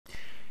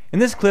In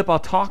this clip, I'll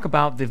talk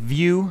about the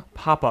View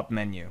pop-up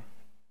menu.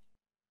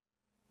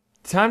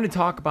 Time to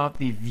talk about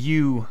the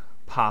View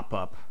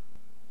pop-up.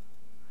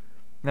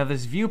 Now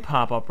this View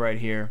pop-up right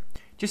here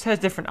just has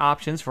different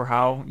options for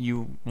how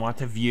you want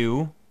to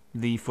view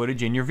the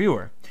footage in your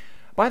viewer.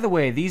 By the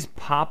way, these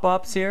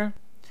pop-ups here,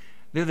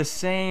 they're the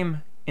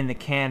same in the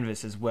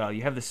canvas as well.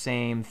 You have the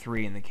same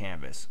three in the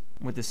canvas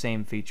with the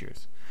same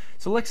features.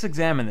 So let's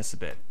examine this a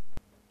bit.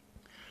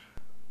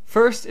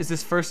 First is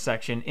this first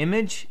section,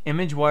 image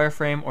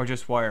wireframe, or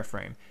just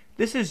wireframe.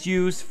 This is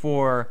used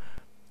for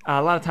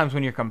a lot of times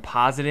when you're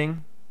compositing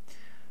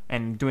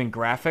and doing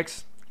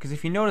graphics, because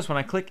if you notice when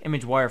I click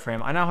image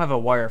wireframe, I now have a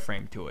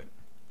wireframe to it.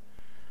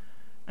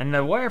 And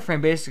the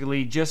wireframe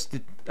basically just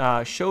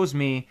shows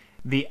me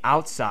the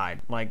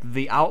outside, like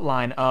the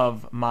outline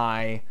of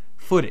my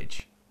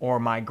footage or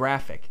my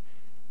graphic.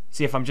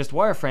 See, if I'm just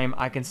wireframe,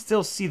 I can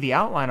still see the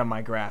outline of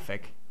my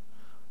graphic,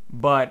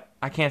 but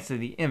I can't see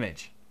the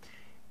image.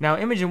 Now,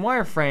 image and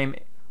wireframe,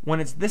 when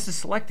this is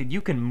selected,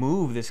 you can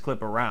move this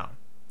clip around.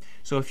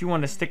 So if you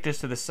want to stick this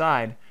to the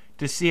side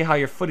to see how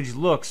your footage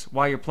looks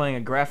while you're playing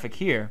a graphic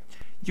here,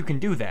 you can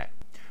do that.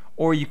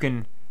 Or you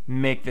can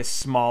make this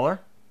smaller,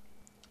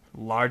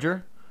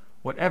 larger,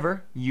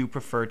 whatever you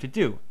prefer to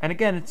do. And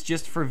again, it's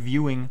just for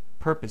viewing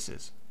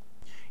purposes.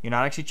 You're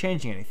not actually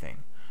changing anything.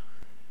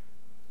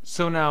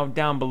 So now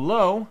down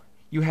below,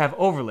 you have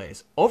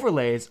overlays.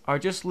 Overlays are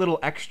just little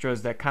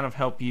extras that kind of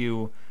help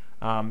you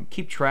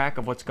keep track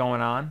of what's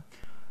going on.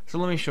 So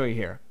let me show you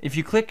here. If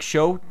you click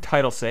Show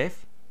Title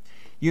Safe,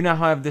 you now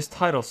have this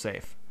title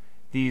safe,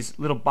 these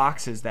little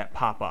boxes that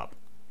pop up.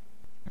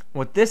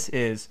 What this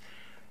is,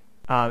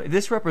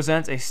 this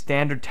represents a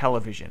standard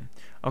television.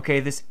 Okay,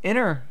 this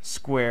inner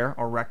square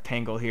or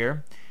rectangle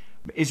here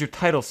is your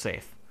title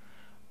safe.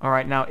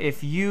 Alright, now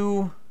if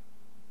you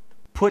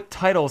put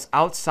titles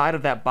outside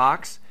of that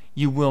box,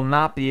 you will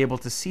not be able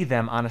to see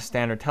them on a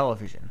standard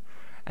television.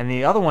 And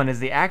the other one is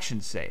the action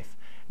safe.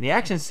 The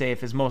action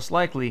safe is most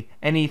likely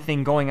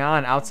anything going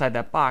on outside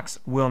that box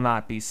will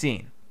not be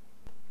seen.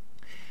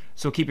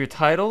 So keep your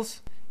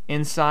titles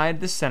inside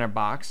the center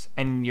box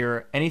and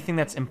anything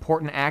that's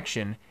important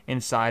action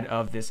inside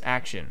of this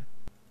action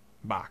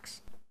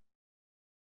box.